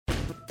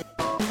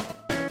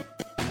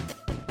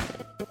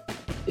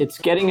It's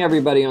getting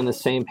everybody on the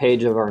same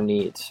page of our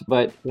needs.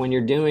 But when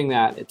you're doing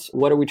that, it's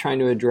what are we trying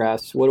to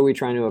address? What are we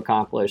trying to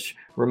accomplish?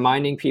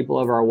 Reminding people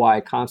of our why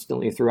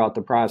constantly throughout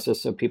the process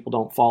so people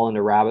don't fall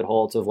into rabbit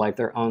holes of like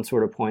their own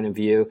sort of point of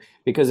view.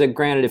 Because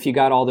granted, if you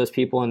got all those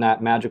people in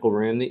that magical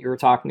room that you were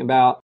talking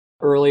about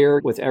earlier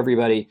with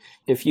everybody,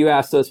 if you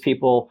ask those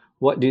people,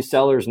 what do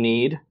sellers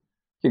need?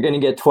 You're going to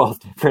get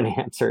 12 different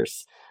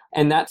answers.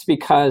 And that's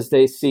because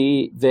they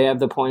have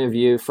the point of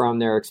view from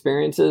their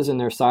experiences and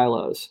their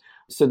silos.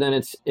 So then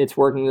it's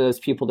working with those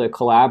people to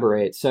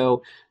collaborate.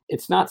 So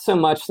it's not so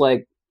much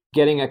like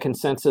getting a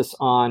consensus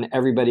on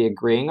everybody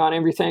agreeing on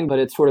everything, but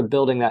it's sort of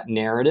building that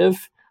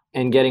narrative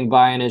and getting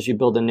buy-in as you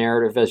build the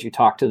narrative, as you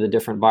talk to the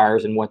different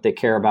buyers and what they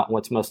care about and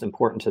what's most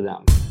important to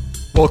them.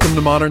 Welcome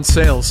to Modern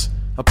Sales,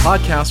 a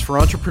podcast for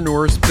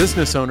entrepreneurs,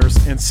 business owners,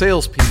 and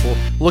salespeople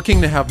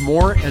looking to have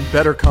more and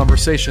better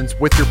conversations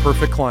with your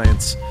perfect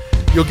clients.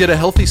 You'll get a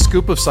healthy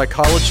scoop of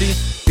psychology,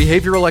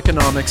 behavioral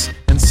economics,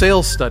 and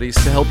sales studies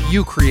to help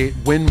you create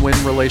win-win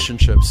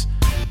relationships.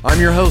 I'm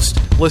your host,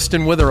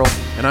 Liston Witherell,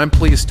 and I'm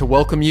pleased to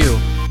welcome you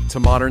to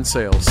Modern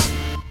Sales.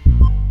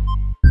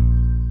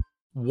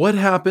 What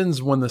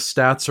happens when the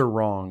stats are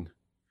wrong?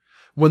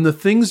 When the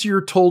things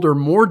you're told are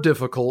more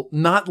difficult,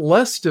 not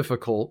less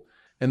difficult,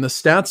 and the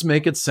stats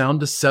make it sound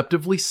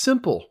deceptively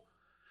simple?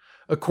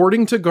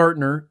 According to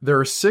Gartner, there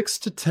are 6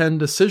 to 10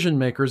 decision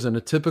makers in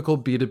a typical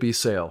B2B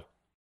sale.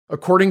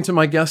 According to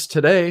my guest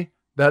today,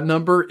 that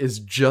number is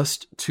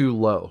just too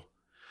low.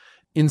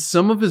 In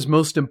some of his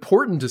most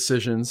important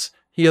decisions,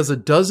 he has a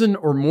dozen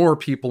or more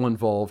people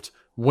involved,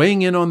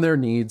 weighing in on their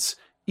needs,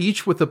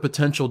 each with a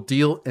potential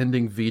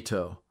deal-ending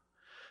veto.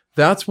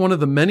 That's one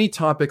of the many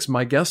topics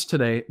my guest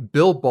today,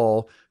 Bill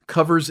Ball,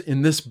 covers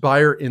in this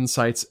Buyer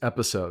Insights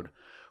episode.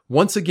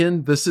 Once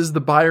again, this is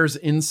the Buyer's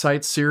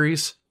Insights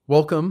series.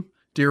 Welcome,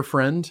 dear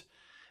friend.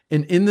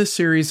 And in this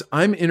series,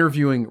 I'm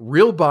interviewing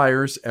real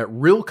buyers at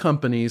real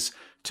companies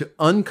to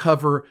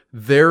uncover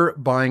their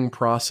buying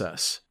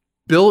process.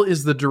 Bill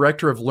is the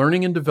Director of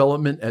Learning and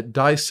Development at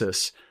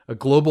Dysys, a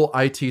global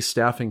IT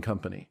staffing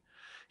company.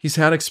 He's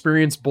had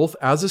experience both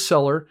as a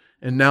seller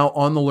and now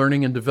on the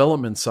learning and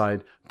development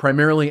side,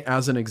 primarily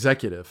as an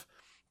executive.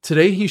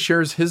 Today, he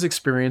shares his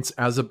experience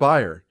as a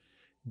buyer.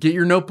 Get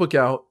your notebook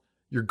out.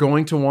 You're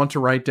going to want to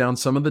write down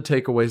some of the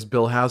takeaways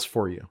Bill has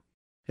for you.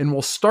 And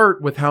we'll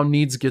start with how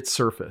needs get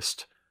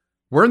surfaced.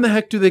 Where in the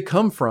heck do they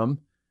come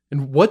from?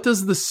 And what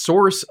does the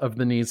source of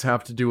the needs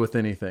have to do with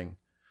anything?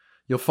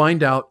 You'll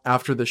find out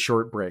after this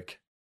short break.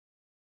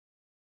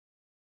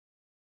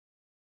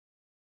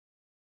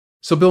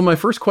 So Bill, my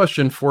first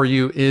question for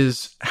you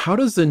is, how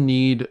does the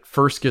need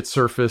first get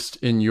surfaced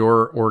in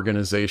your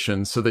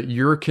organization so that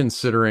you're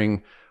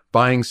considering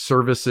buying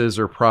services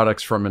or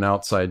products from an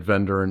outside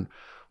vendor? And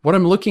what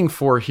I'm looking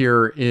for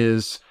here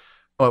is,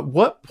 at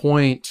what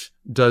point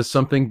does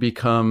something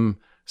become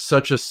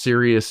such a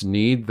serious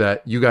need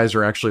that you guys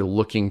are actually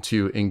looking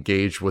to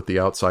engage with the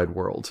outside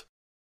world?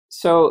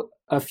 So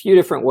a few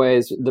different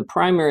ways. The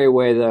primary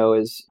way, though,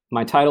 is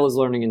my title is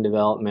Learning and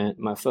Development.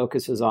 My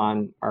focus is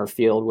on our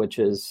field, which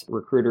is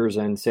recruiters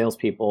and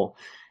salespeople.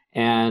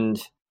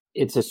 And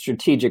it's a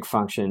strategic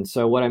function.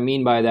 So what I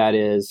mean by that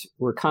is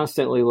we're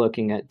constantly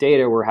looking at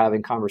data. We're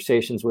having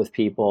conversations with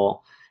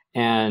people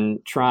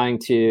and trying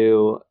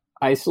to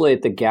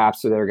isolate the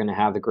gaps that are going to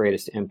have the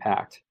greatest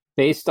impact.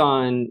 Based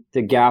on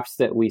the gaps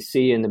that we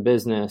see in the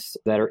business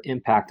that are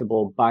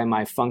impactable by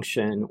my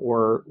function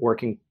or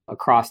working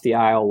across the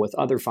aisle with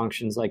other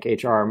functions like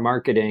HR or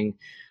marketing,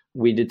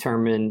 we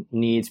determine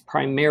needs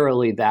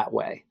primarily that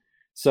way.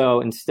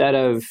 So instead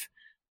of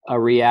a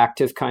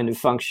reactive kind of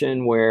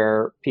function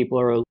where people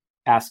are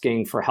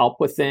asking for help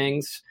with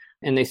things,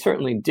 and they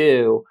certainly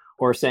do,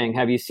 or saying,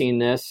 have you seen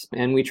this?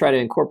 And we try to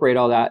incorporate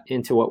all that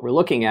into what we're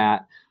looking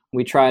at.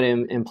 We try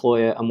to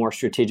employ a more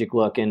strategic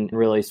look and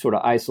really sort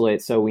of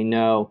isolate so we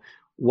know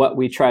what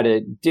we try to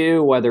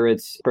do, whether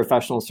it's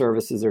professional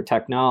services or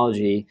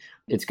technology,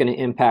 it's going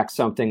to impact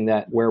something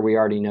that where we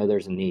already know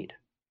there's a need.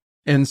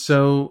 And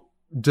so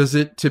does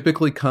it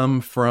typically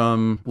come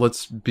from,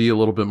 let's be a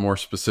little bit more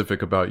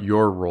specific about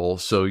your role.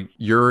 So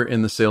you're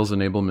in the sales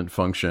enablement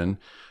function,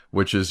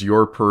 which is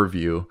your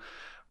purview.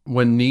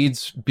 When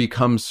needs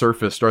become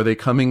surfaced, are they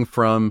coming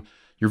from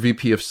your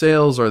VP of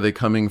sales? Are they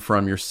coming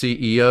from your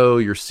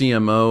CEO, your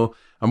CMO?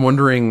 I'm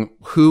wondering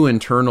who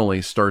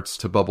internally starts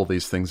to bubble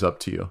these things up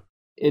to you.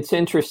 It's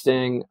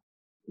interesting.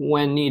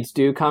 When needs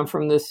do come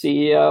from the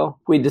CEO,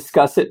 we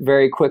discuss it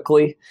very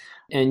quickly.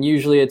 And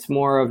usually it's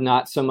more of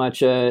not so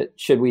much a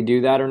should we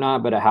do that or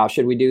not, but a how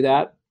should we do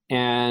that?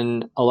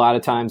 And a lot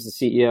of times the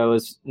CEO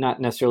is not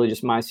necessarily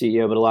just my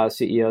CEO, but a lot of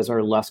CEOs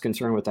are less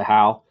concerned with the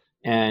how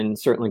and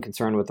certainly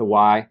concerned with the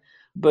why.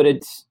 But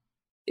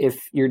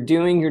if you're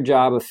doing your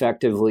job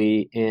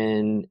effectively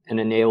in an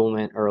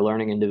enablement or a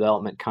learning and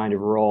development kind of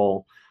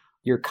role,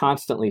 you're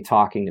constantly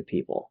talking to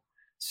people.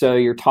 So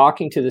you're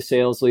talking to the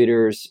sales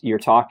leaders, you're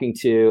talking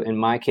to, in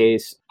my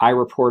case, I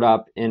report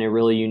up in a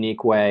really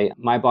unique way.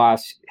 My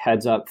boss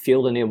heads up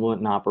field enablement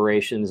and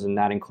operations, and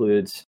that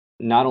includes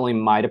not only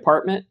my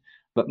department,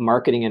 but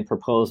marketing and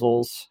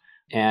proposals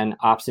and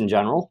ops in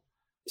general.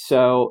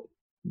 So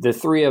the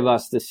three of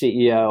us, the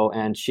CEO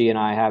and she and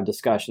I, have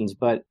discussions,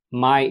 but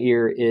my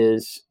ear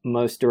is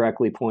most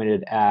directly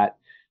pointed at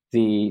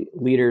the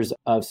leaders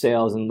of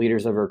sales and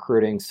leaders of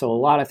recruiting. So a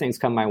lot of things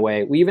come my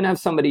way. We even have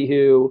somebody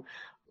who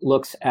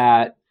looks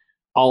at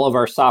all of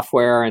our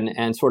software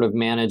and sort of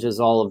manages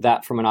all of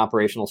that from an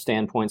operational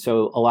standpoint.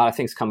 So a lot of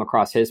things come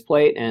across his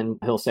plate and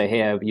he'll say, hey,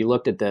 have you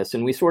looked at this?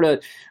 And we sort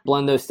of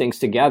blend those things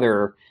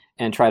together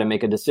and try to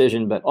make a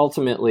decision. But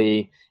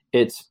ultimately,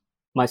 it's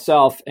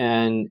myself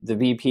and the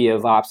VP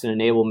of Ops and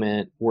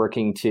Enablement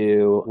working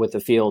with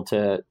the field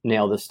to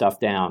nail this stuff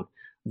down.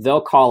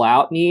 They'll call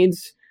out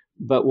needs,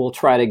 but we'll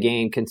try to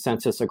gain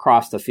consensus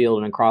across the field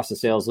and across the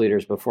sales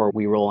leaders before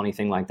we roll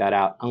anything like that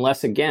out.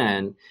 Unless,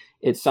 again,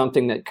 it's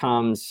something that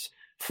comes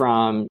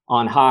from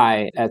on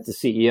high at the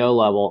CEO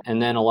level.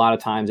 And then a lot of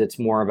times it's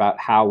more about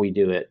how we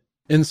do it.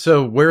 And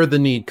so where the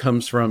need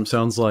comes from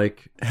sounds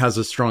like has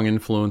a strong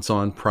influence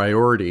on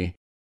priority.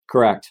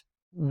 Correct.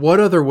 What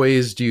other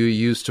ways do you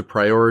use to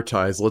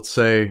prioritize? Let's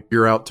say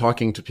you're out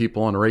talking to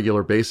people on a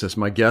regular basis.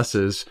 My guess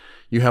is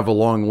you have a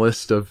long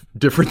list of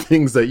different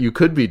things that you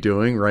could be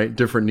doing, right?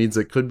 Different needs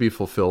that could be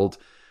fulfilled.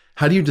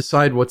 How do you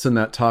decide what's in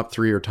that top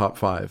 3 or top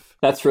 5?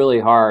 That's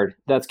really hard.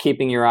 That's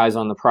keeping your eyes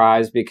on the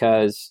prize,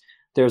 because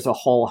there's a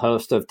whole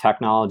host of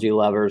technology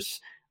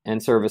levers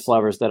and service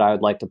levers that I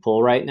would like to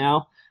pull right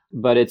now.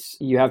 But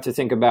you have to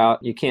think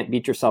about, you can't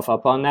beat yourself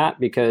up on that,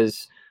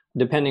 because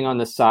depending on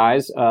the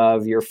size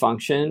of your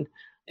function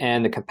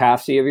and the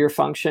capacity of your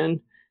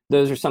function,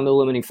 those are some of the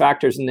limiting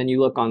factors. And then you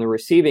look on the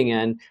receiving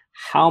end,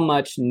 how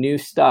much new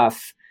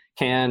stuff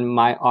can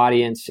my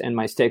audience and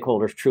my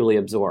stakeholders truly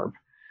absorb?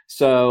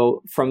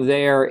 So from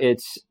there,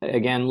 it's,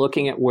 again,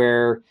 looking at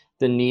where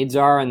the needs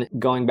are and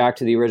going back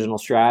to the original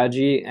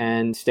strategy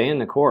and staying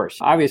the course.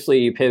 Obviously,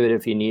 you pivot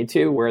if you need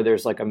to, where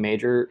there's like a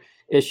major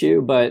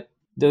issue, but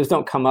those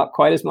don't come up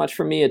quite as much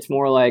for me. It's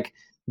more like,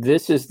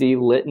 this is the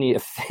litany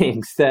of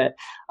things that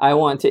I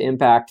want to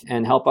impact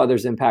and help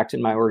others impact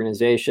in my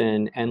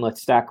organization. And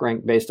let's stack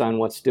rank based on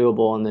what's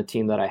doable in the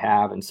team that I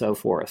have and so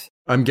forth.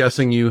 I'm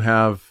guessing you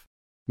have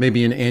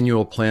maybe an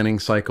annual planning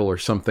cycle or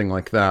something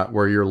like that,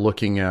 where you're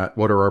looking at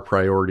what are our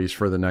priorities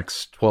for the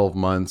next 12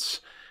 months.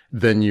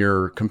 Then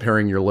you're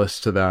comparing your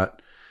list to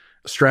that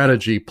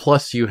strategy.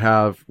 Plus you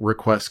have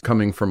requests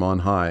coming from on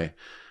high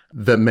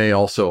that may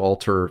also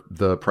alter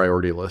the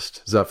priority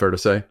list. Is that fair to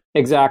say?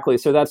 Exactly.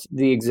 So that's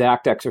the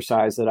exact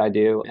exercise that I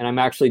do. And I'm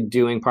actually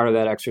doing part of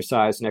that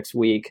exercise next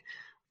week,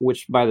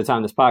 which by the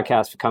time this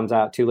podcast comes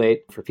out, too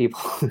late for people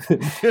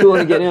who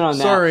want to get in on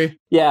that. Sorry.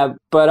 Yeah,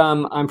 but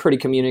I'm pretty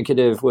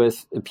communicative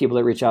with the people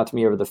that reach out to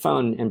me over the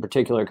phone in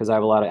particular, because I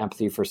have a lot of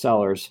empathy for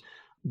sellers.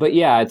 But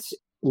yeah, it's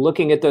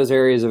looking at those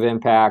areas of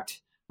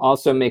impact,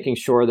 also making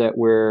sure that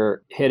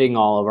we're hitting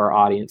all of our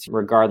audience,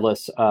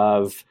 regardless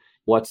of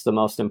what's the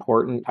most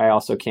important. I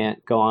also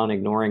can't go on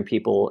ignoring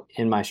people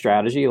in my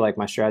strategy. Like,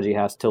 my strategy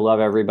has to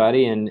love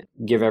everybody and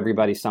give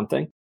everybody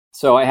something.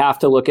 So I have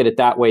to look at it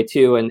that way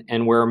too.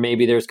 And where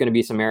maybe there's going to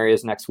be some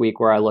areas next week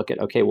where I look at,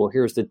 okay, well,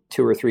 here's the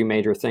 2 or 3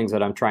 major things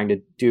that I'm trying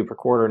to do per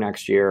quarter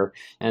next year.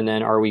 And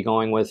then are we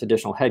going with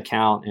additional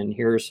headcount? And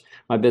here's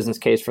my business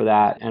case for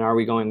that. And are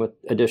we going with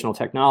additional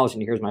technology?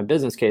 And here's my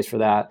business case for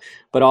that.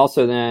 But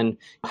also then,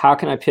 how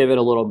can I pivot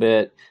a little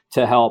bit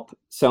to help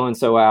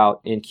so-and-so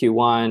out in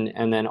Q1,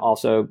 and then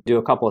also do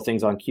a couple of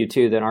things on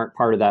Q2 that aren't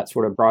part of that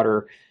sort of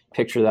broader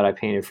picture that I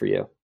painted for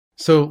you.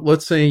 So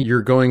let's say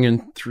you're going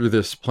in through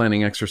this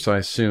planning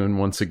exercise soon,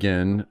 once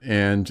again,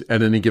 and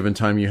at any given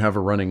time you have a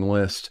running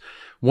list.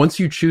 Once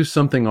you choose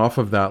something off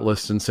of that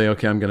list and say,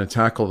 okay, I'm going to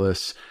tackle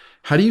this,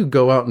 how do you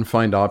go out and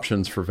find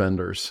options for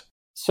vendors?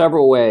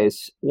 Several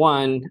ways.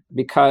 One,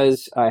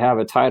 because I have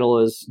a title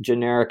as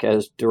generic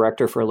as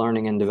Director for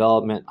Learning and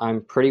Development,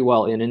 I'm pretty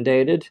well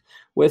inundated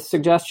with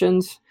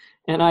suggestions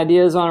and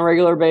ideas on a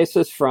regular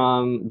basis,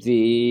 from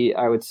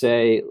I would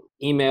say,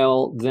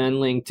 email, then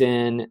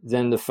LinkedIn,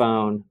 then the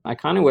phone. I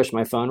kind of wish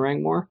my phone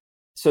rang more.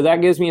 So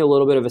that gives me a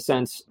little bit of a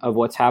sense of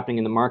what's happening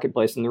in the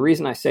marketplace. And the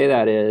reason I say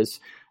that is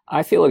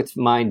I feel it's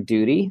my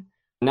duty.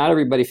 Not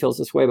everybody feels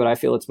this way, but I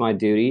feel it's my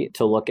duty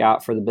to look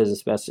out for the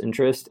business best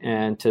interest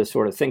and to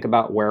sort of think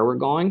about where we're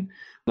going.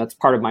 That's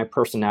part of my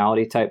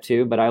personality type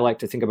too, but I like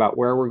to think about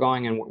where we're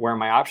going and where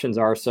my options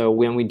are. So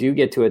when we do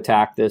get to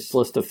attack this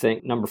list of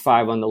things, number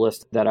 5 on the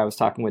list that I was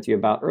talking with you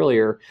about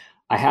earlier,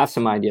 I have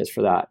some ideas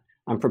for that.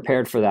 I'm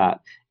prepared for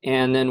that.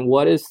 And then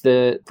what is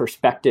the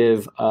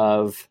perspective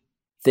of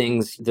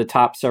things, the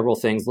top several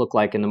things look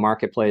like in the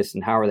marketplace,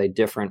 and how are they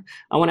different?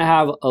 I want to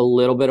have a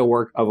little bit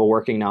of a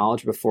working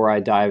knowledge before I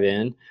dive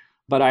in.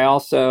 But I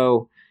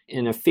also,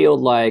 in a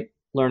field like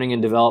learning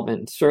and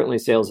development, certainly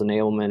sales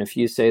enablement, if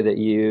you say that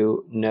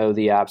you know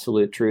the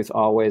absolute truth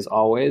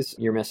always,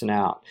 you're missing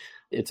out.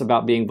 It's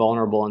about being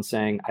vulnerable and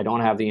saying, I don't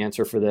have the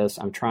answer for this.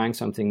 I'm trying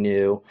something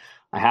new.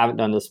 I haven't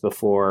done this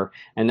before.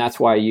 And that's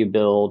why you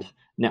build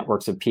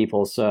networks of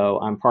people. So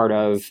I'm part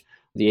of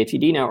the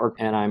ATD network,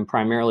 and I'm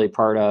primarily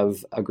part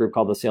of a group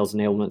called the Sales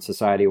Enablement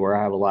Society, where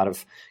I have a lot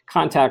of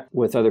contact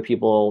with other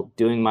people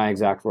doing my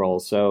exact role.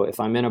 So if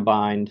I'm in a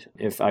bind,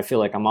 if I feel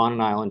like I'm on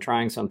an island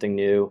trying something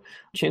new,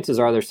 chances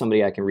are there's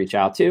somebody I can reach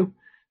out to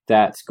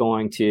that's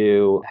going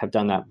to have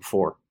done that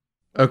before.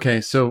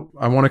 Okay, so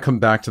I want to come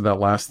back to that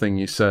last thing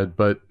you said,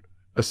 but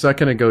a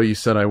second ago you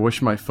said, I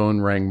wish my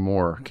phone rang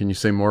more. Can you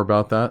say more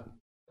about that?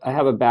 I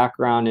have a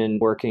background in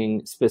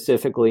working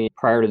specifically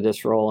prior to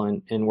this role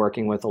and in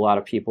working with a lot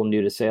of people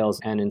new to sales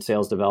and in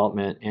sales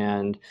development,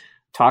 and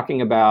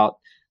talking about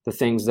the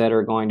things that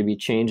are going to be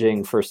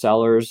changing for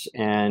sellers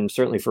and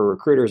certainly for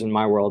recruiters in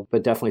my world,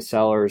 but definitely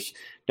sellers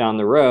down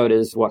the road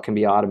is what can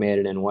be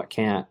automated and what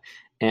can't.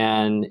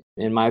 And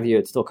in my view,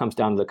 it still comes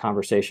down to the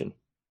conversation.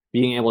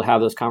 Being able to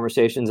have those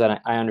conversations. And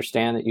I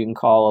understand that you can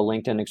call a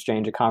LinkedIn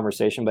exchange a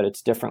conversation, but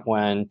it's different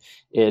when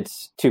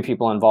it's two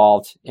people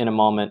involved in a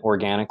moment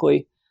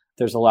organically.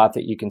 There's a lot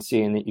that you can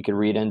see and that you can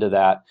read into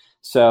that.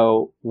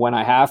 So when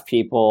I have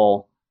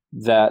people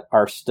that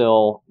are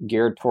still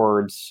geared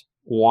towards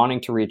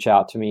wanting to reach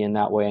out to me in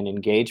that way and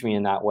engage me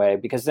in that way,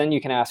 because then you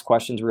can ask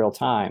questions real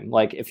time.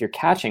 Like, if you're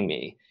catching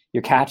me,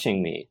 you're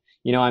catching me.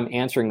 I'm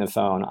answering the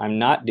phone. I'm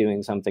not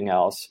doing something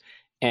else.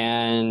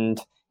 And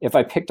if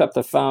I picked up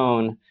the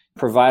phone,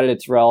 provided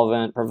it's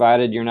relevant,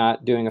 provided you're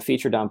not doing a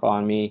feature dump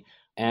on me,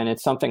 and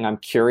it's something I'm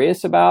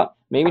curious about,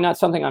 maybe not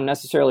something I'm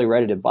necessarily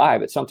ready to buy,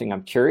 but something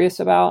I'm curious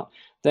about,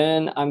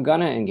 then I'm going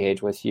to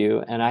engage with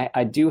you. And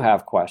I do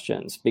have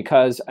questions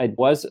because I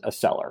was a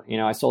seller.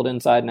 I sold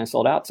inside and I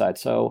sold outside.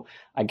 So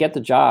I get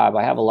the job.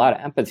 I have a lot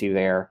of empathy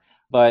there,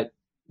 but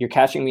you're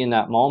catching me in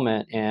that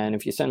moment. And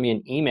if you send me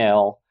an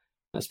email,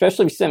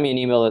 especially if you send me an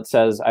email that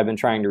says, I've been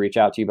trying to reach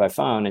out to you by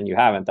phone and you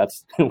haven't,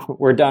 that's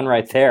we're done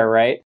right there,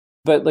 right?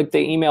 But like the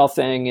email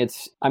thing,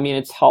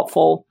 it's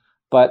helpful,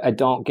 but I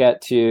don't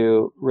get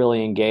to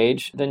really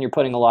engage. Then you're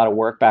putting a lot of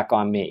work back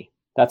on me.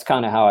 That's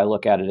kind of how I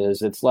look at it,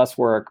 is it's less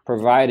work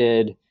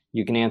provided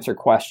you can answer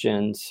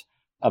questions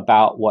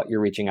about what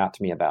you're reaching out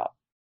to me about.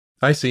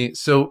 I see.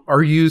 So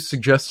are you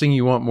suggesting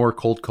you want more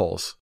cold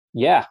calls?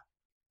 Yeah,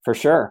 for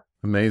sure.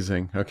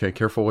 Amazing. Okay,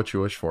 careful what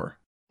you wish for.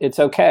 It's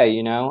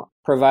okay,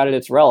 provided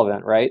it's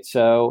relevant, right?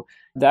 So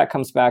that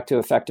comes back to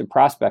effective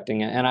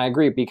prospecting. And I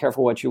agree, be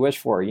careful what you wish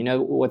for.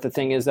 What the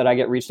thing is that I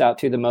get reached out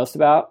to the most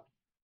about?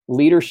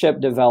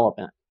 Leadership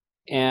development.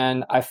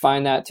 And I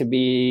find that to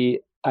be,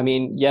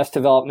 yes,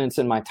 development's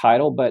in my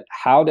title, but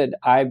how did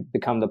I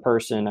become the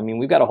person?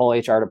 We've got a whole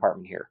HR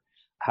department here.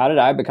 How did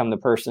I become the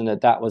person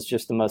that was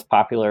just the most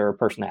popular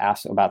person to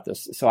ask about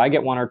this? So I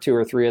get one or two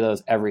or three of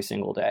those every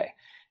single day.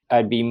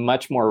 I'd be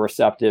much more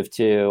receptive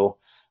to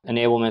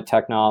enablement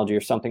technology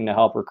or something to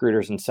help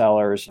recruiters and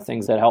sellers,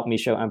 things that help me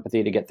show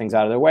empathy to get things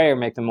out of their way or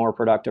make them more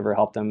productive or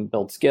help them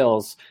build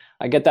skills.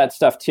 I get that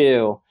stuff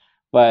too,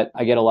 but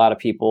I get a lot of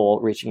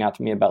people reaching out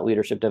to me about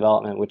leadership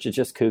development, which is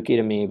just kooky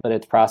to me, but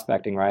it's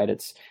prospecting, right?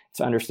 It's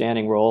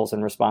understanding roles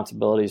and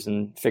responsibilities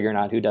and figuring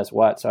out who does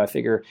what. So I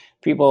figure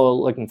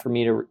people looking for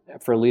me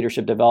for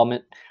leadership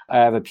development, I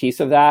have a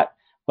piece of that,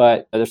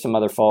 but there's some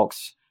other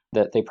folks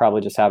that they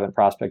probably just haven't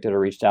prospected or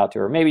reached out to,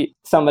 or maybe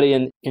somebody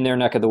in their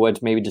neck of the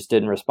woods maybe just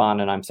didn't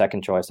respond and I'm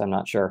second choice. I'm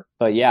not sure.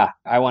 But yeah,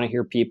 I want to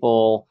hear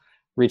people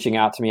reaching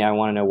out to me. I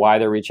want to know why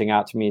they're reaching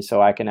out to me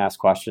so I can ask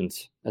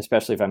questions,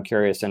 especially if I'm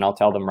curious, and I'll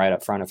tell them right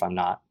up front if I'm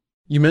not.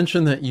 You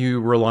mentioned that you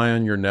rely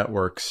on your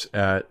networks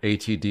at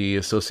ATD,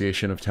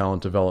 Association of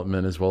Talent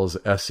Development, as well as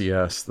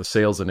SES, the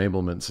Sales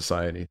Enablement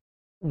Society.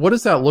 What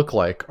does that look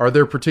like? Are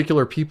there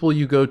particular people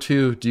you go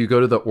to? Do you go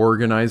to the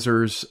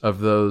organizers of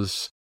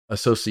those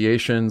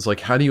associations?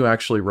 Like, how do you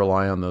actually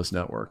rely on those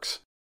networks?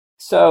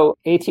 So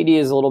ATD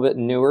is a little bit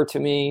newer to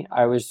me.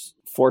 I was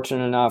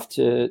fortunate enough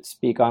to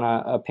speak on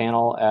a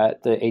panel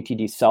at the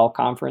ATD Sell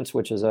conference,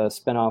 which is a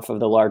spinoff of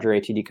the larger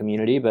ATD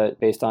community, but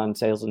based on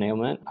sales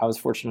enablement. I was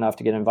fortunate enough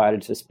to get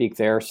invited to speak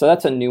there. So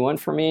that's a new one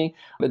for me,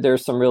 but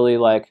there's some really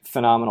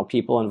phenomenal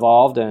people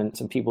involved and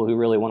some people who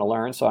really want to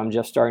learn. So I'm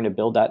just starting to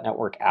build that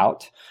network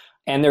out.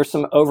 And there's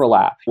some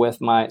overlap with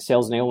my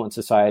Sales Enablement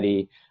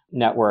Society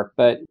network.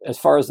 But as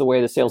far as the way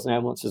the Sales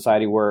Enablement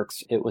Society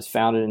works, it was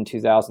founded in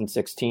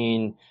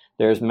 2016.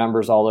 There's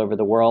members all over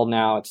the world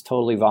now. It's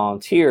totally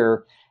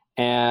volunteer.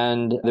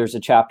 And there's a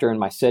chapter in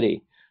my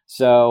city.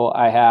 So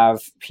I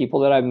have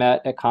people that I've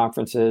met at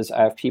conferences.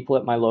 I have people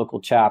at my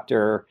local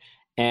chapter.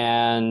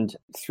 And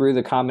through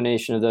the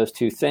combination of those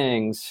two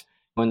things,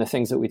 when the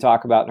things that we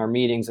talk about in our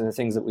meetings and the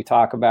things that we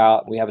talk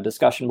about, we have a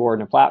discussion board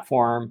and a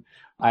platform.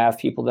 I have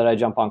people that I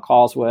jump on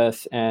calls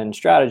with and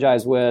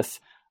strategize with.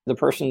 The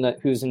person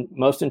who's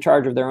most in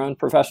charge of their own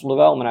professional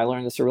development, I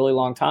learned this a really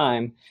long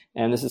time,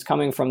 and this is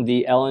coming from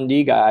the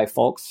L&D guy,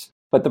 folks,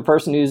 but the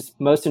person who's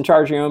most in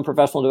charge of your own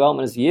professional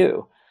development is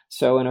you.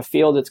 So in a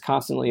field that's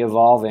constantly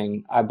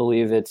evolving, I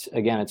believe it's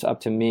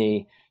up to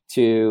me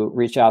to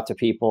reach out to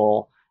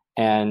people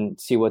and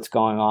see what's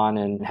going on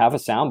and have a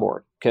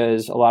soundboard,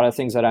 because a lot of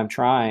things that I'm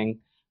trying,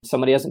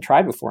 somebody hasn't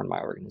tried before in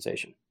my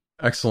organization.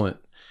 Excellent.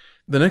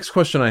 The next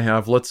question I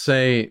have, let's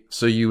say,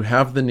 so you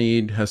have the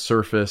need has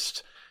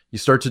surfaced, you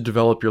start to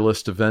develop your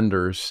list of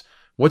vendors.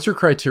 What's your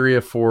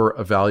criteria for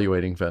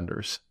evaluating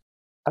vendors?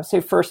 I'd say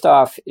first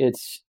off,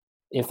 it's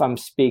if I'm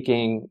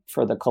speaking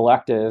for the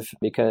collective,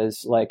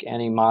 because like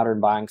any modern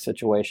buying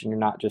situation, you're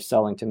not just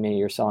selling to me,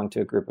 you're selling to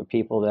a group of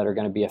people that are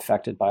going to be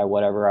affected by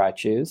whatever I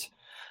choose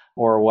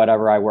or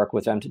whatever I work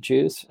with them to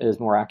choose is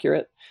more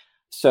accurate.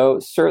 So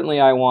certainly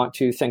I want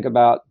to think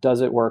about,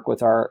 does it work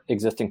with our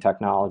existing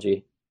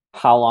technology?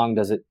 How long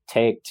does it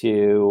take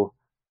to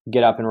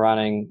get up and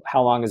running?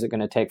 How long is it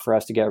going to take for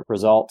us to get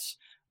results?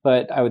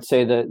 But I would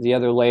say that the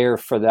other layer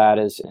for that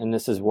is, and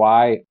this is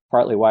why,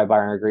 partly why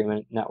buyer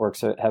agreement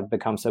networks have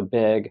become so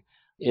big,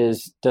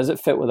 is does it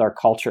fit with our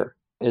culture?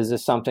 Is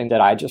this something that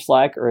I just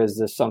like, or is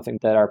this something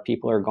that our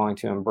people are going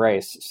to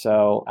embrace?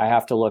 So I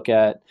have to look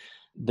at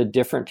the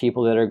different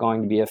people that are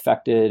going to be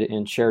affected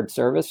in shared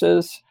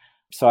services.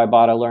 So I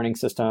bought a learning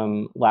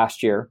system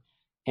last year,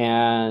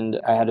 and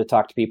I had to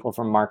talk to people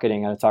from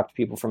marketing, I had to talk to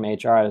people from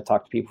HR, I had to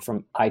talk to people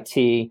from IT,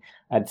 I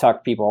had to talk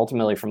to people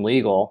ultimately from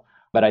legal.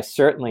 But I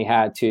certainly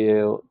had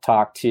to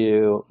talk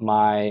to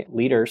my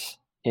leaders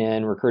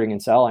in recruiting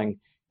and selling,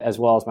 as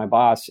well as my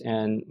boss.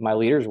 And my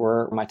leaders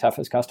were my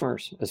toughest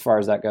customers as far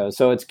as that goes.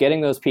 So it's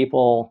getting those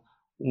people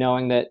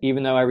knowing that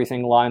even though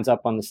everything lines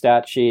up on the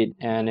stat sheet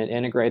and it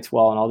integrates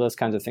well and all those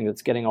kinds of things,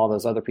 it's getting all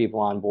those other people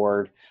on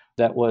board.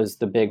 That was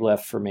the big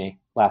lift for me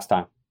last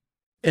time.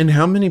 And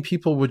how many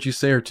people would you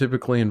say are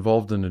typically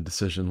involved in a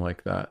decision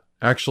like that,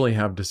 actually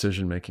have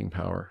decision-making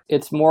power?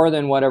 It's more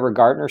than whatever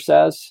Gartner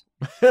says.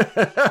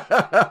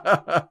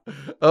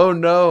 Oh,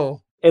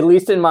 no. At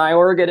least in my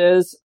org, it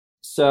is.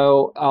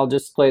 So I'll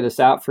just play this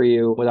out for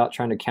you without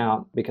trying to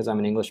count because I'm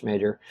an English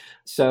major.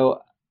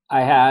 So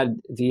I had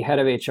the head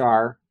of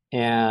HR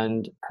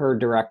and her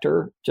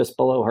director just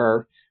below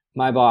her,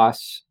 my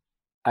boss.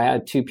 I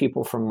had 2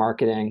 people from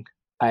marketing.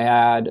 I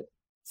had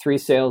 3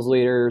 sales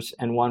leaders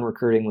and 1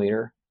 recruiting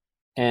leader.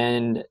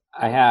 And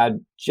I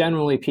had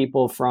generally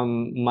people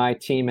from my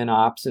team in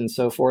ops and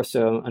so forth.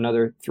 So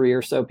another 3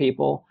 or so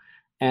people.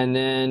 And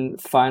then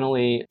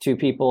finally 2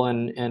 people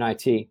in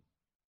IT.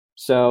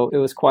 So it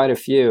was quite a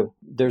few.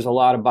 There's a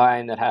lot of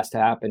buying that has to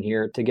happen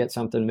here to get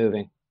something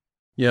moving.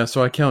 Yeah,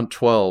 so I count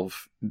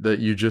 12 that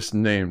you just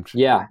named.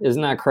 Yeah,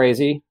 isn't that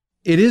crazy?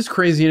 It is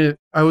crazy.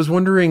 I was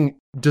wondering,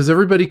 does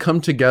everybody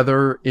come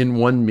together in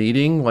one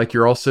meeting, like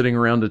you're all sitting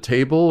around a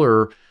table,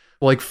 or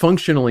like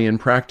functionally in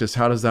practice,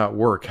 how does that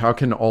work? How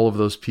can all of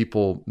those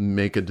people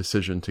make a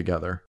decision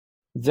together?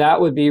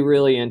 That would be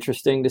really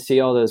interesting to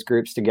see all those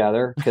groups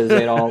together because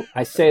they'd all,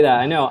 I say that,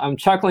 I know, I'm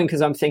chuckling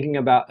because I'm thinking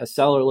about a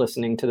seller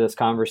listening to this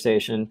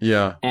conversation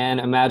and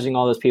imagining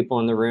all those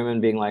people in the room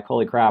and being like,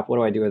 holy crap, what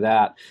do I do with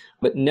that?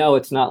 But no,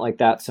 it's not like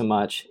that so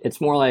much.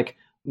 It's more like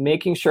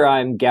making sure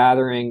I'm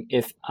gathering,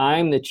 if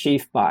I'm the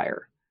chief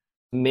buyer,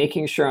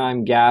 making sure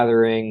I'm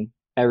gathering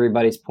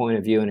everybody's point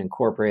of view and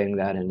incorporating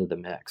that into the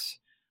mix.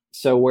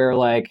 So where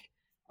like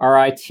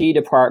our IT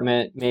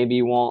department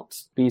maybe won't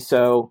be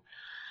so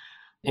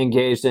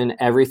engaged in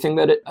everything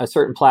that a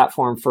certain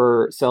platform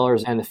for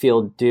sellers and the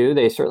field do.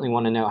 They certainly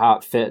want to know how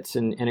it fits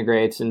and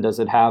integrates, and does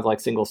it have like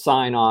single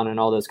sign-on and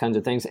all those kinds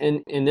of things.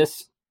 And in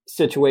this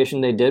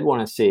situation, they did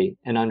want to see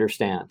and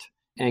understand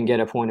and get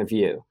a point of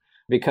view.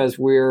 Because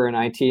we're an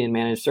IT and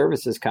managed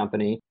services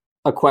company,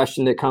 a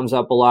question that comes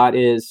up a lot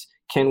is,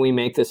 can we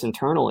make this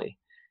internally?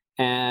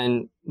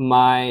 And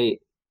my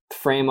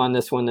frame on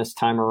this one this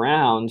time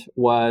around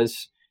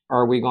was,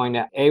 are we going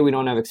to, A, we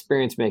don't have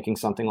experience making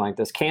something like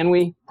this. Can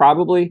we?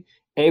 Probably.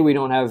 A, we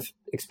don't have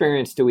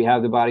experience. Do we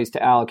have the bodies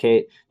to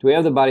allocate? Do we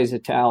have the bodies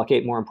to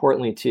allocate, more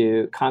importantly,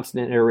 to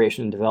constant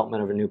iteration and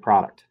development of a new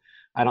product?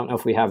 I don't know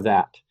if we have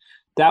that.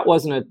 That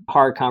wasn't a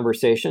hard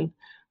conversation,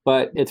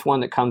 but it's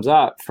one that comes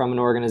up from an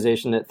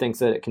organization that thinks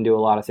that it can do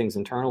a lot of things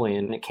internally,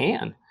 and it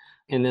can.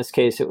 In this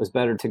case, it was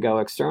better to go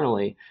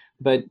externally.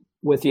 But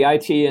with the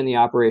IT and the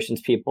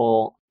operations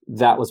people,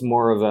 that was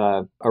more of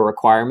a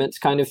requirements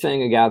kind of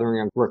thing, a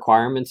gathering of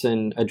requirements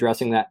and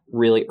addressing that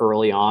really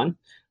early on,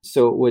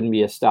 so it wouldn't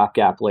be a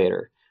stopgap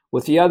later.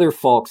 With the other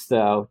folks,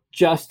 though,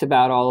 just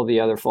about all of the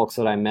other folks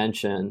that I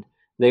mentioned,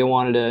 they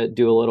wanted to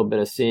do a little bit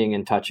of seeing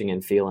and touching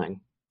and feeling.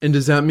 And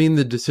does that mean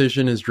the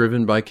decision is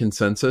driven by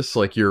consensus?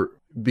 Like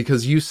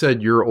because you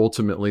said you're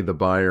ultimately the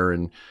buyer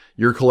and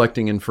you're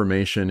collecting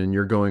information and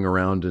you're going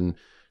around and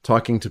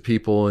talking to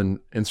people and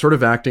sort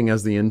of acting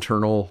as the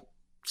internal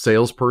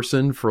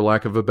salesperson, for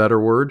lack of a better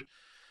word.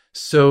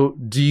 So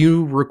do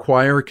you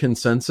require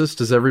consensus?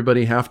 Does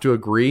everybody have to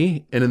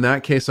agree? And in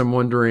that case, I'm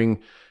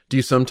wondering, do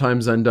you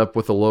sometimes end up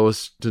with a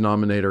lowest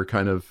denominator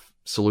kind of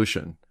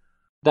solution?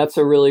 That's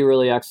a really,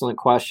 really excellent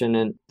question.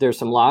 And there's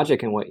some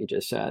logic in what you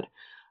just said.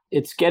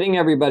 It's getting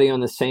everybody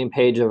on the same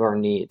page of our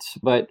needs.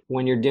 But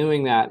when you're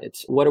doing that,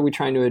 it's what are we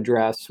trying to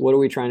address? What are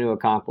we trying to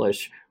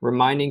accomplish?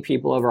 Reminding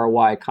people of our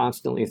why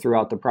constantly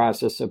throughout the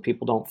process so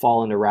people don't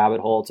fall into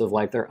rabbit holes of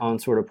like their own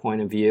sort of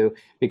point of view.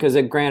 Because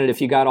granted, if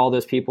you got all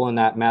those people in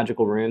that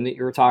magical room that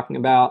you were talking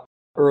about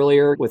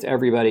earlier with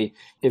everybody,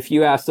 if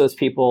you ask those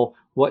people,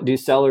 what do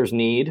sellers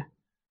need?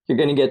 You're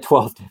going to get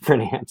 12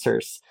 different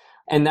answers.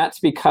 And that's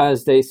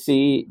because they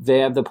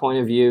have the point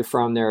of view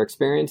from their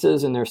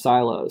experiences and their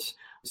silos.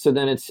 So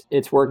then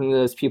it's working with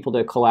those people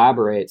to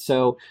collaborate.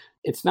 So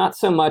it's not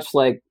so much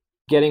like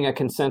getting a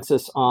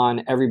consensus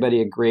on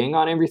everybody agreeing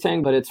on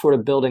everything, but it's sort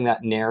of building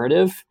that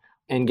narrative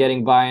and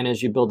getting buy-in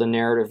as you build the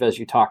narrative, as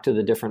you talk to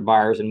the different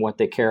buyers and what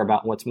they care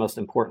about and what's most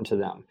important to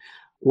them.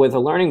 With a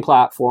learning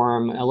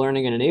platform, a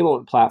learning and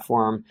enablement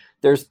platform,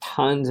 there's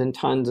tons and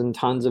tons and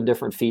tons of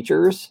different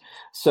features.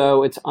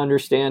 So it's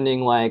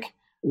understanding like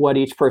what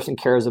each person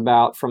cares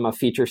about from a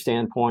feature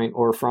standpoint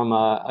or from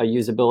a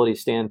usability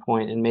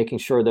standpoint, and making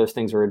sure those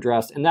things are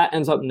addressed. And that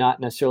ends up not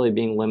necessarily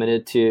being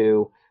limited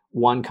to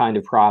one kind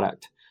of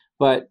product.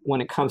 But when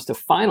it comes to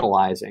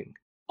finalizing,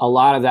 a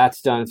lot of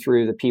that's done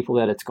through the people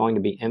that it's going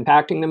to be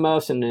impacting the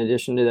most. And in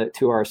addition to that,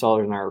 to our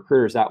sellers and our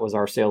recruiters, that was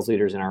our sales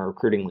leaders and our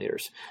recruiting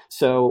leaders.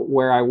 So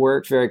where I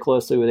worked very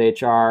closely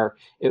with HR,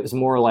 it was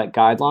more like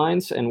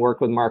guidelines, and work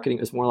with marketing,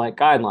 it was more like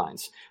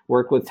guidelines.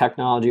 Work with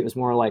technology, it was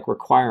more like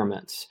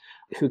requirements.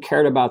 Who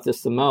cared about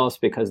this the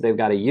most because they've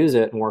got to use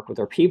it and work with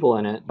their people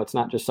in it. It's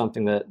not just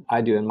something that I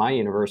do in my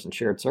universe and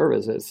shared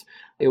services.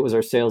 It was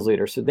our sales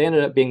leaders. So they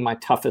ended up being my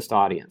toughest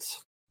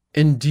audience.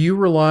 And do you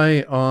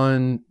rely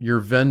on your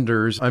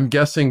vendors? I'm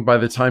guessing by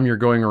the time you're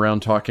going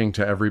around talking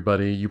to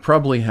everybody, you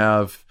probably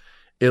have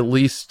at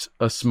least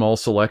a small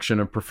selection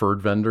of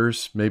preferred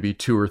vendors, maybe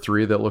 2 or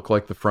 3 that look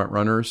like the front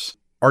runners.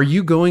 Are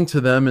you going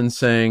to them and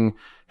saying,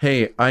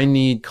 hey, I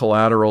need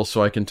collateral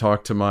so I can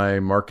talk to my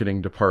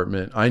marketing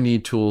department. I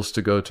need tools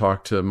to go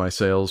talk to my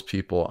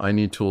salespeople. I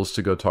need tools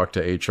to go talk to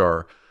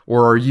HR.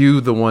 Or are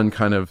you the one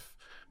kind of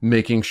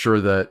making sure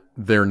that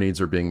their needs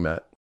are being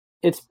met?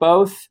 It's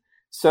both.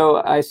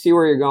 So I see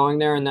where you're going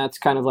there. And that's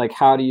kind of like,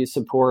 how do you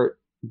support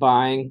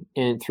buying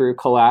in through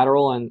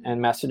collateral and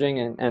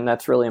messaging? And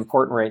that's really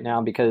important right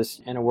now,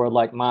 because in a world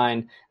like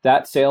mine,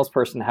 that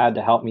salesperson had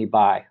to help me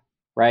buy,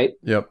 right?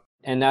 Yep.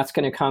 And that's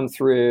going to come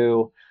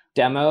through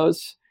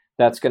demos.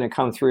 That's going to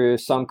come through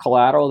some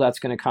collateral. That's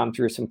going to come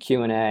through some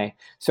Q&A.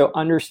 So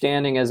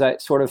understanding, as I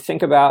sort of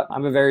think about,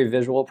 I'm a very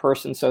visual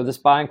person. So this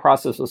buying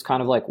process was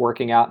kind of like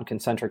working out in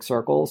concentric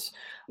circles,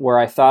 where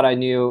I thought I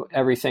knew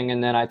everything.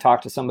 And then I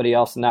talked to somebody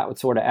else and that would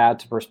sort of add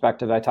to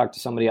perspective. I talked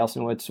to somebody else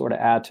and it would sort of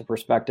add to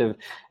perspective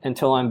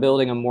until I'm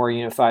building a more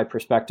unified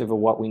perspective of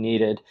what we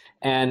needed.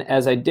 And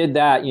as I did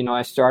that,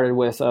 I started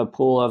with a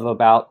pool of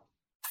about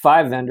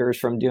 5 vendors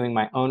from doing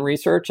my own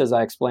research, as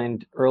I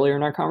explained earlier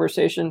in our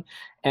conversation.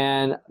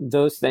 And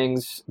those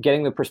things,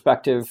 getting the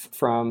perspective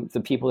from the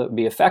people that would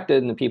be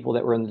affected and the people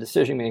that were in the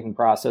decision-making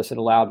process, it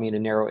allowed me to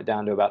narrow it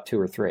down to about 2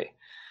 or 3.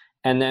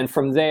 And then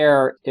from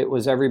there, it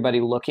was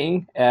everybody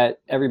looking at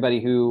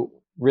everybody who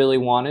really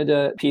wanted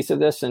a piece of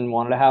this and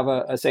wanted to have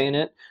a say in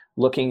it,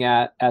 looking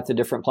at the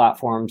different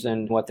platforms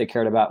and what they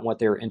cared about and what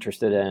they were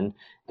interested in,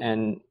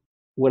 and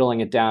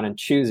whittling it down and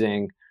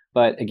choosing.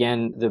 But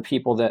again, the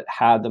people that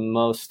had the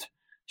most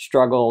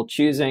struggle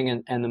choosing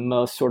and the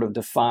most sort of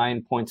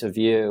defined points of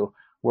view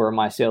were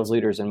my sales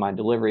leaders and my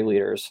delivery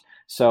leaders.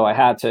 So I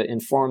had to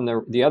inform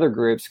the other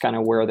groups kind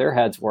of where their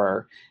heads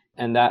were,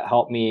 and that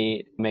helped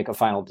me make a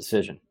final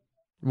decision.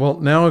 Well,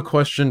 now a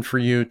question for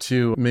you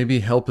to maybe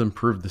help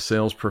improve the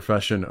sales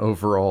profession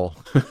overall.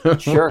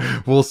 Sure.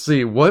 We'll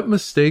see. What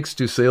mistakes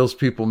do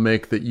salespeople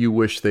make that you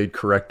wish they'd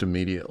correct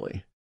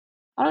immediately?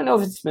 I don't know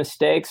if it's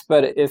mistakes,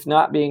 but if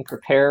not being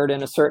prepared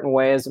in a certain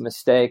way is a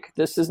mistake.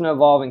 This is an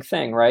evolving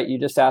thing, right? You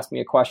just asked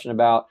me a question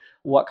about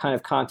what kind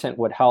of content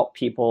would help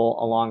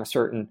people along a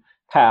certain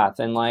path.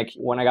 And like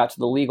when I got to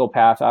the legal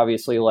path,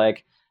 obviously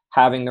like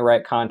having the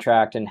right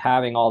contract and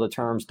having all the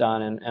terms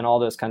done and all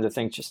those kinds of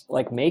things, just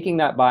like making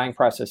that buying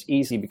process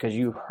easy, because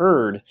you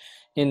heard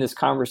in this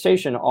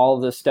conversation all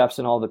the steps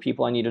and all the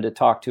people I needed to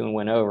talk to and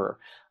went over.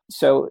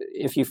 So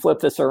if you flip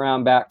this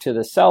around back to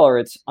the seller,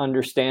 it's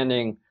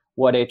understanding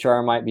what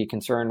HR might be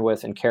concerned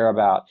with and care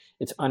about.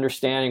 It's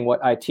understanding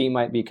what IT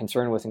might be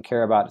concerned with and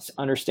care about. It's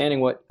understanding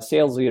what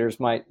sales leaders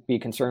might be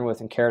concerned with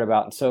and cared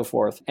about, and so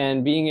forth.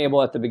 And being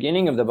able at the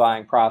beginning of the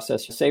buying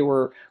process, say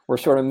we're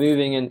sort of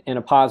moving in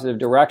a positive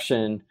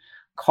direction,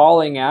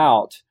 calling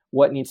out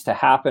what needs to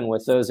happen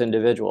with those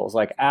individuals,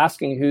 like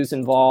asking who's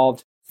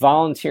involved,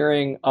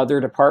 volunteering other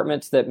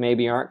departments that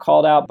maybe aren't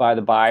called out by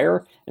the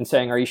buyer and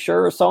saying, are you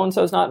sure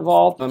so-and-so's not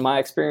involved? In my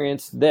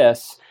experience,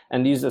 this,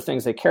 and these are the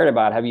things they cared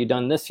about. Have you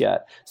done this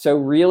yet? So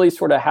really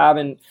sort of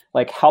having,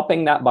 like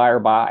helping that buyer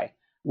buy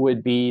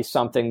would be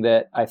something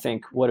that I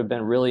think would have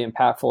been really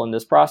impactful in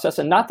this process.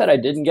 And not that I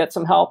didn't get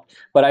some help,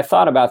 but I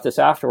thought about this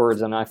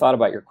afterwards and I thought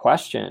about your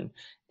question.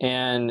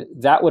 And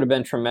that would have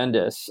been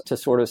tremendous to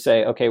sort of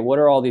say, okay, what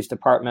are all these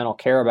departmental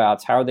care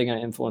abouts? How are they going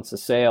to influence the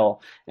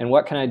sale? And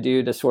what can I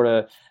do to sort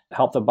of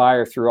help the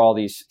buyer through all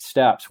these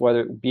steps,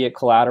 whether it be it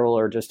collateral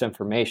or just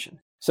information?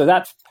 So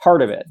that's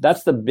part of it.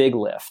 That's the big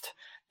lift.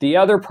 The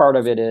other part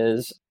of it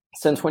is,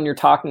 since when you're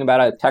talking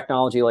about a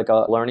technology like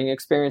a learning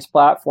experience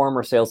platform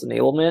or sales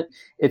enablement,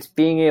 it's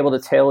being able to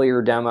tailor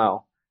your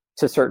demo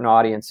to certain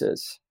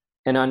audiences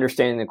and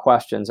understanding the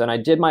questions. And I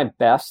did my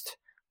best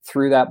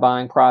through that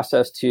buying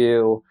process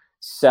to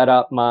set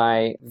up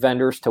my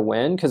vendors to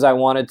win, because I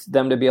wanted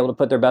them to be able to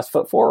put their best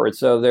foot forward.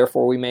 So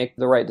therefore we make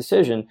the right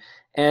decision.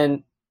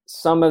 And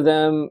some of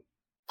them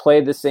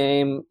played the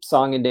same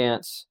song and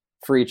dance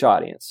for each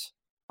audience.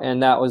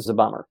 And that was a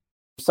bummer.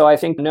 So I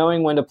think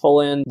knowing when to pull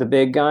in the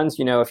big guns,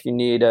 if you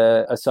need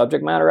a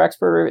subject matter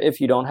expert, or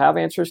if you don't have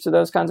answers to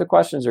those kinds of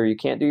questions, or you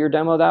can't do your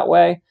demo that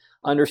way,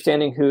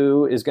 understanding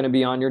who is going to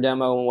be on your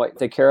demo and what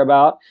they care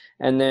about,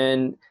 and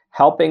then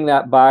helping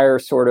that buyer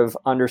sort of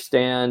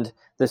understand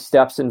the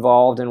steps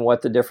involved and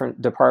what the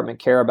different department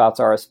care abouts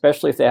are,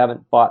 especially if they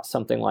haven't bought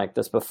something like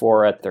this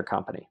before at their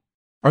company.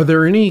 Are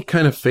there any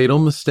kind of fatal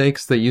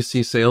mistakes that you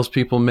see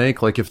salespeople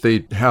make? Like if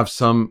they have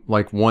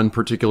one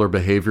particular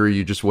behavior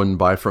you just wouldn't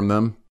buy from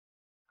them?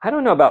 I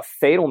don't know about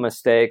fatal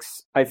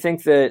mistakes. I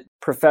think that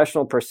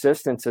professional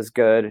persistence is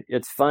good.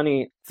 It's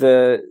funny,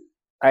 I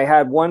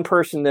had one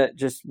person that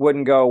just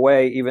wouldn't go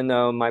away even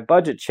though my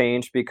budget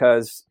changed,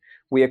 because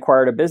we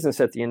acquired a business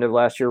at the end of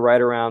last year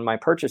right around my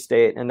purchase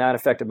date, and that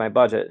affected my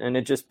budget. And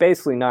it just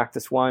basically knocked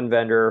this one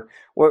vendor,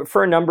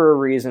 for a number of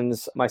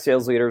reasons. My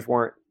sales leaders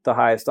weren't the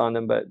highest on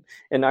them, but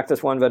it knocked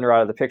this one vendor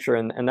out of the picture,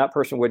 and that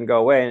person wouldn't go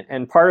away.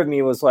 And part of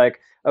me was like,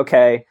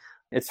 okay,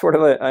 it's sort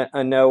of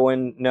a no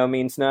when no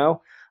means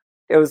no.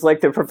 It was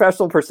like the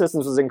professional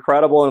persistence was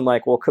incredible. And I'm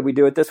like, well, could we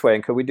do it this way?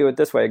 And could we do it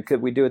this way? And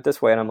could we do it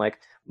this way? And I'm like,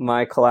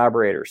 my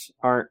collaborators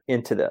aren't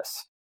into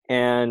this.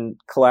 And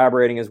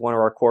collaborating is one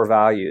of our core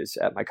values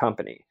at my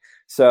company.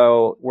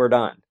 So we're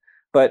done.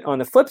 But on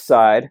the flip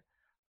side,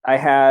 I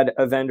had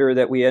a vendor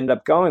that we ended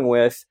up going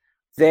with.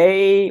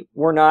 They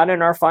were not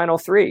in our final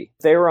three.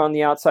 They were on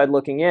the outside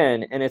looking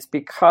in. And it's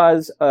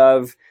because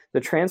of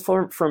the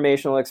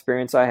transformational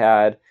experience I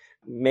had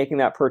making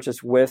that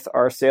purchase with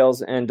our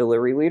sales and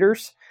delivery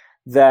leaders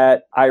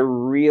that I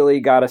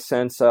really got a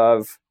sense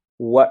of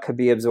what could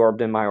be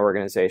absorbed in my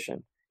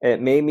organization.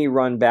 It made me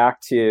run back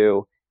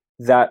to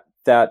that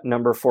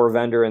number 4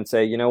 vendor and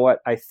say, you know what,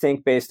 I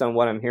think based on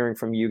what I'm hearing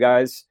from you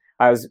guys,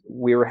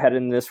 we were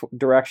headed in this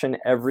direction,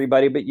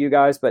 everybody but you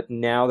guys, but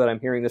now that I'm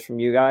hearing this from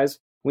you guys,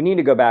 we need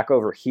to go back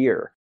over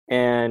here.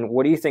 And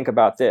what do you think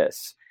about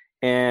this?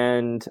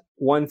 And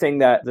one thing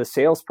that the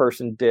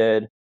salesperson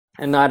did,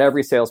 and not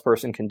every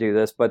salesperson can do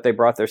this, but they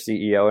brought their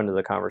CEO into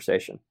the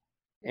conversation.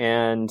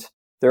 And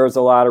there was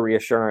a lot of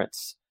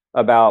reassurance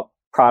about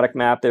product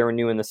map. They were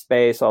new in the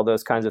space, all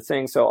those kinds of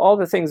things. So all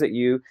the things that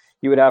you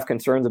would have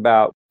concerns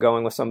about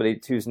going with somebody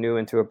who's new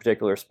into a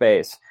particular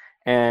space,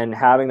 and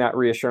having that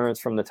reassurance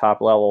from the top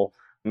level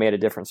made a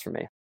difference for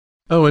me.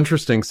 Oh,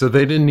 interesting. So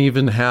they didn't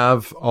even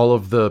have all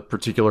of the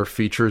particular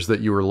features that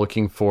you were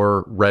looking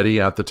for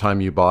ready at the time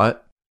you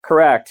bought?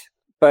 Correct.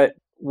 But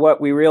what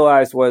we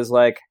realized was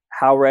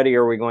how ready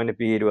are we going to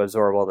be to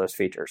absorb all those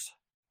features?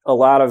 A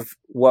lot of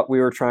what we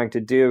were trying to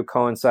do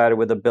coincided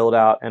with a build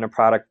out and a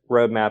product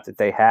roadmap that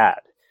they had.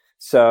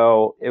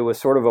 So it was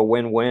sort of a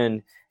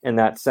win-win in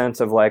that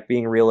sense of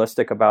being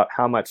realistic about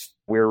how much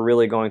we're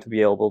really going to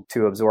be able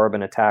to absorb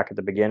and attack at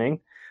the beginning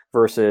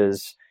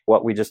versus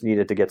what we just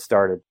needed to get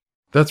started.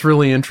 That's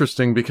really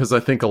interesting, because I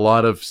think a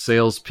lot of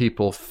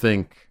salespeople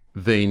think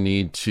they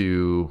need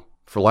to,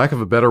 for lack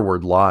of a better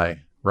word,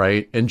 lie,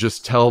 right? And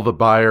just tell the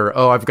buyer,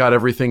 oh, I've got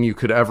everything you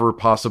could ever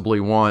possibly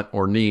want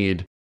or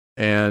need.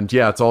 And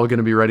yeah, it's all going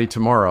to be ready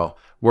tomorrow.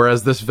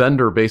 Whereas this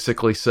vendor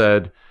basically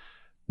said,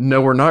 no,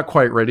 we're not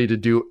quite ready to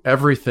do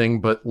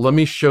everything, but let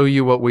me show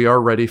you what we are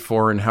ready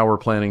for and how we're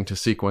planning to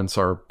sequence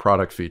our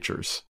product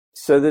features.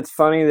 So that's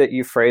funny that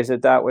you phrase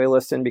it that way,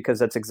 Liston, because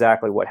that's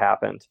exactly what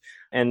happened.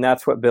 And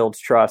that's what builds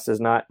trust,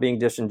 is not being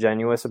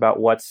disingenuous about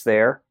what's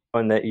there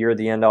and that you're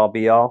the end all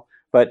be all.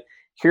 But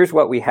here's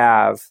what we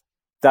have.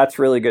 That's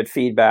really good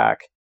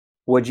feedback.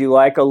 Would you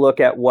like a look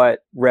at what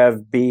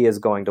Rev B is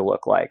going to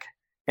look like?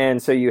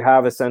 And so you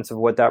have a sense of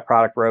what that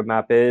product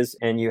roadmap is,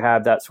 and you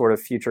have that sort of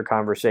future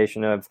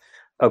conversation of,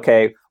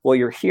 okay, well,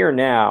 you're here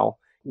now.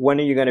 When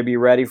are you going to be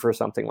ready for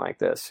something like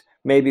this?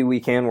 Maybe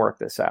we can work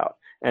this out.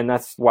 And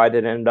that's why it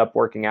ended up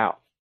working out.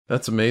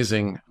 That's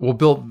amazing. Well,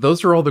 Bill,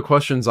 those are all the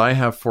questions I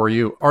have for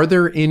you. Are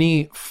there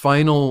any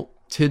final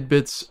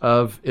tidbits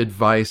of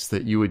advice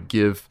that you would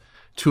give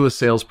to a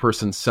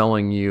salesperson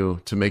selling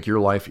you to make your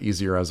life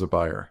easier as a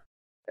buyer?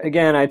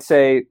 Again, I'd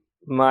say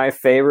my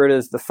favorite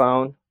is the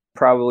phone,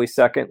 probably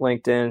second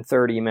LinkedIn,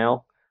 third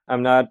email.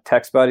 I'm not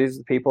text buddies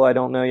with people I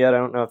don't know yet. I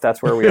don't know if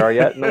that's where we are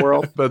yet in the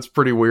world. That's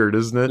pretty weird,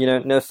 isn't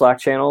it? No Slack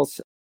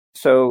channels.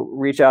 So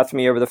reach out to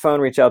me over the phone,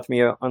 reach out to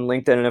me on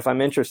LinkedIn. And if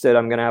I'm interested,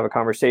 I'm going to have a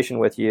conversation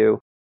with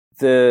you.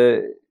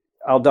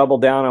 I'll double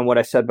down on what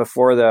I said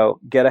before, though.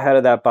 Get ahead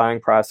of that buying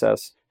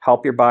process.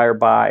 Help your buyer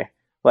buy.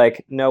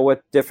 Know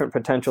what different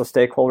potential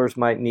stakeholders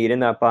might need in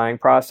that buying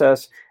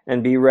process,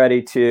 and be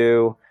ready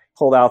to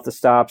pull out the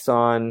stops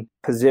on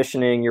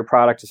positioning your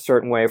product a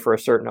certain way for a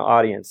certain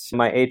audience.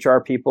 My HR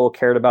people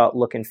cared about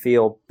look and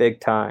feel big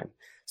time.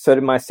 So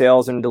did my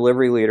sales and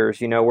delivery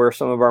leaders. Where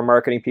some of our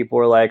marketing people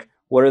were like,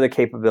 what are the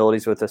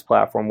capabilities with this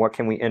platform? What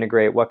can we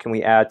integrate? What can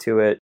we add to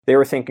it? They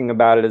were thinking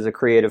about it as a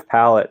creative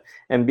palette,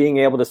 and being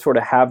able to sort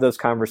of have those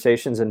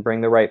conversations and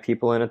bring the right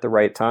people in at the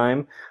right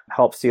time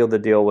helped seal the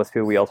deal with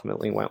who we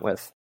ultimately went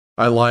with.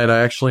 I lied.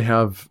 I actually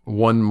have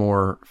one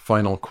more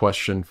final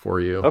question for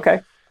you. Okay.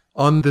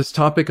 On this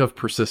topic of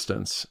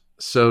persistence.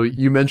 So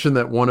you mentioned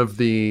that one of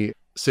the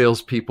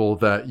salespeople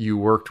that you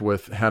worked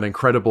with had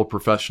incredible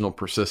professional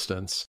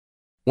persistence.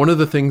 One of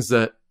the things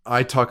that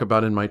I talk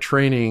about in my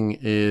training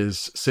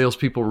is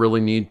salespeople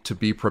really need to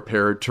be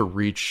prepared to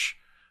reach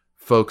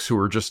folks who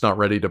are just not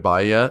ready to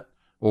buy yet,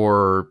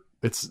 or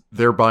it's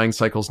their buying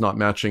cycle's not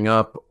matching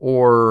up,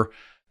 or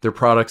their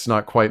product's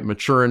not quite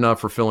mature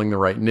enough or filling the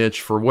right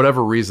niche. For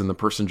whatever reason, the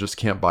person just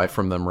can't buy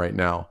from them right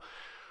now.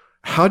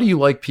 How do you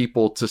like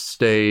people to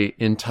stay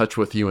in touch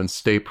with you and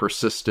stay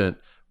persistent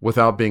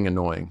without being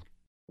annoying?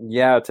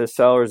 Yeah, to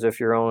sellers, if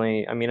you're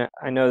only,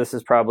 I know this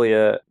is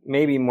probably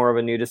maybe more of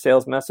a new to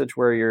sales message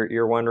where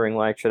you're wondering,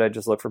 like, should I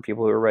just look for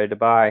people who are ready to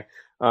buy?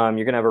 You're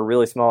going to have a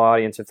really small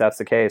audience if that's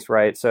the case,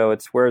 right? So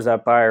it's where's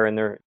that buyer in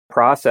their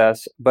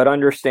process, but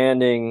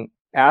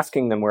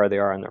asking them where they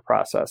are in their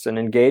process and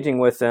engaging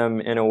with them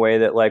in a way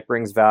that like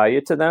brings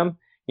value to them.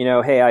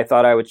 Hey, I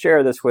thought I would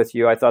share this with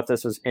you. I thought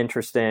this was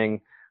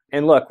interesting.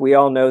 And look, we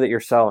all know that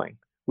you're selling.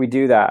 We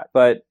do that.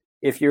 But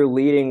if you're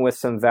leading with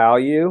some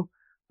value,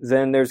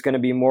 then there's going to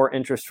be more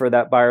interest for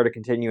that buyer to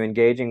continue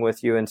engaging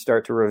with you and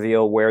start to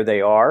reveal where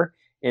they are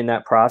in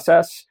that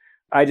process.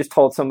 I just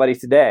told somebody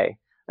today,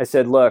 I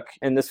said, look,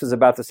 and this was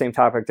about the same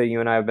topic that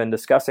you and I have been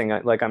discussing.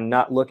 I'm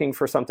not looking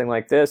for something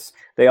like this.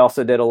 They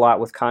also did a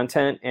lot with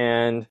content,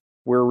 and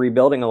we're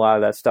rebuilding a lot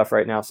of that stuff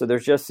right now. So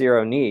there's just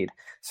zero need.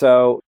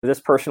 So this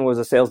person was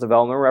a sales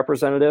development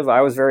representative.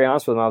 I was very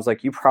honest with them. I was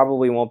like, you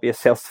probably won't be a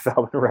sales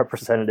development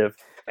representative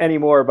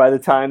anymore by the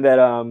time that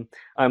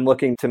I'm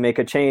looking to make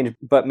a change,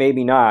 but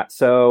maybe not.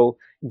 So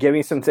give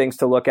me some things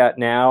to look at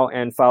now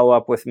and follow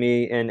up with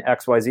me in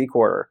XYZ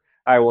quarter.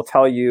 I will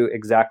tell you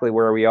exactly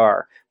where we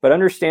are. But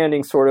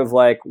understanding sort of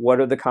like what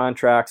are the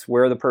contracts,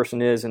 where the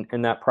person is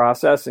in that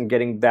process, and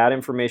getting that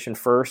information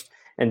first,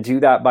 and do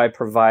that by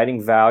providing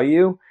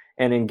value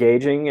and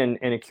engaging in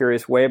a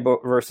curious way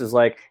versus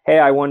like, hey,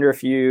 I wonder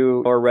if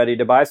you are ready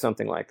to buy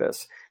something like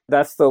this.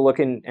 That's the look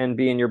and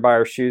be in your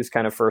buyer's shoes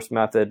kind of first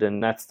method.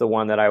 And that's the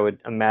one that I would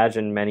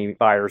imagine many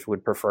buyers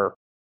would prefer.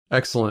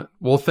 Excellent.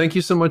 Well, thank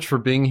you so much for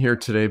being here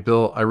today,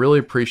 Bill. I really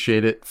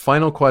appreciate it.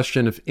 Final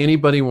question. If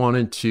anybody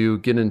wanted to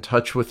get in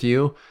touch with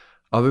you,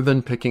 other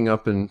than picking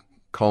up and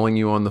calling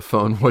you on the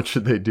phone, what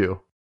should they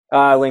do?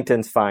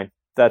 LinkedIn's fine.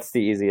 That's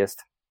the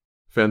easiest.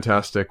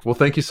 Fantastic. Well,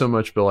 thank you so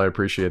much, Bill. I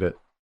appreciate it.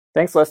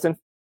 Thanks, Liston.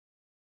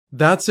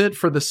 That's it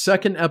for the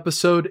second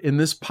episode in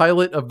this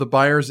pilot of the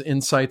Buyer's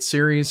Insights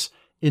series.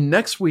 In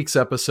next week's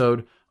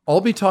episode, I'll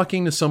be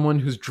talking to someone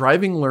who's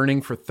driving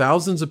learning for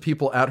thousands of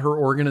people at her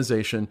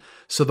organization,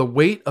 so the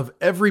weight of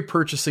every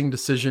purchasing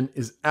decision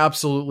is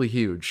absolutely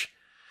huge.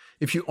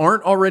 If you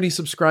aren't already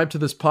subscribed to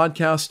this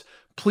podcast,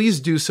 please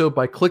do so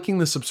by clicking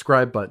the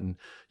subscribe button.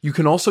 You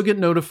can also get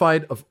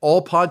notified of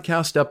all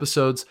podcast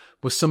episodes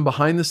with some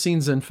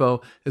behind-the-scenes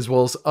info, as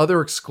well as other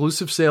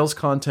exclusive sales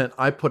content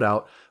I put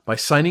out by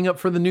signing up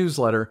for the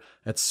newsletter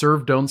at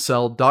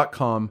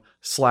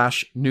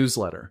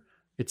servedon'tsell.com/newsletter.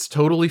 It's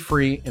totally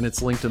free and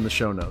it's linked in the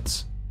show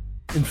notes.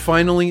 And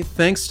finally,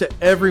 thanks to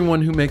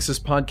everyone who makes this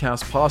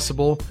podcast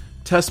possible.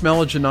 Tess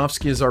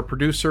Malajanovsky is our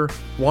producer,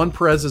 Juan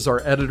Perez is our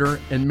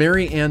editor, and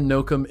Mary Ann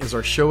Nokum is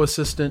our show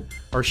assistant.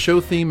 Our show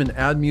theme and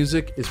ad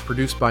music is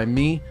produced by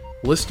me,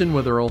 Liston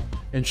Witherell,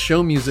 and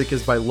show music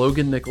is by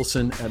Logan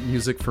Nicholson at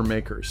Music for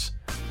Makers.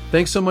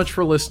 Thanks so much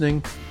for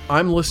listening.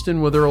 I'm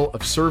Liston Witherell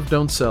of Serve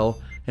Don't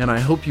Sell, and I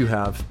hope you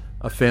have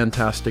a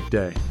fantastic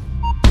day.